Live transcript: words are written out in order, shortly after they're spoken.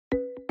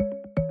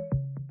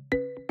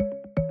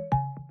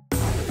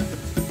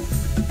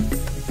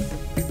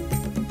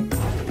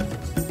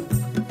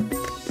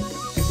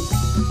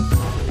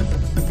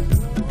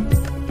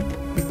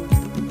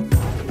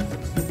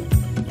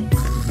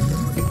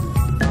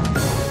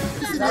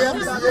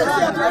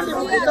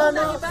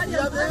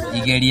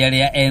Igeria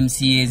ria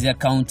MCAs ya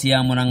kaunti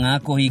ya Murang'a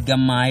kuhinga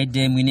maĩ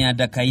ndemu-inĩ ya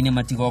Ndaka-inĩ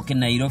matigoke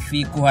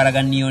Nairobi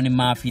kuharaganio ni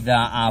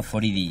maabitha a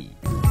borithi.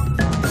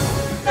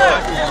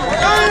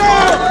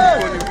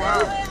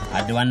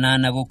 Andũ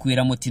 8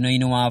 gũkuĩra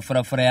mũtino-inĩ wa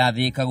barabara ya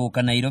Thika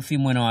gũka Nairobi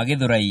mwena wa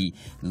Gĩthũrai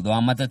thutha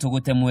wa matatũ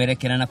gũte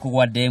mwerekera na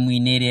kũgwa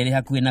ndemu-inĩ ĩrĩa ĩrĩ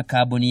hakuhĩ na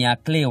kambuni ya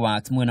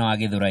Clayworks mwena wa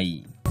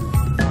Gĩthũrai.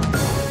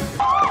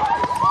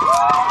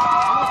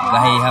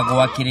 Gaheha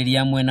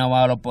gwakĩrĩria mwena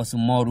wa Loposu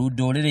Moru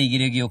ndũrĩrĩ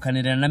igĩrĩ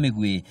gĩũkanĩrĩra na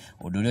mĩguĩ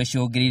ũndũ ũrĩa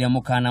ũcũngĩrĩire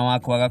mũkana wa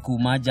kwaga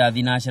kuma nja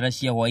thinacara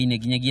cia hwaĩ-inĩ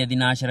nginyagia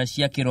thinacara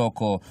cia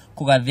kĩroko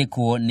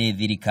kũgathĩkwo nĩ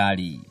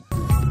thirikari.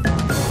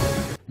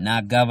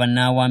 Na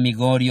gavana wa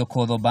Migori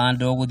Okoth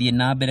Obado gũthiĩ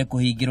na mbere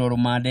kũhingĩrwo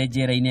rũmande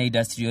njera-inĩ ya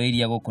industrial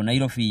area gũkũ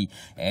Nairobi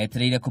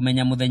etereire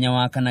kũmenya mũthenya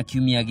wa kana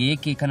kiumia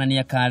gĩkĩ kana nĩ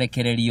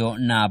akarekererio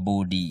na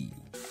bodi.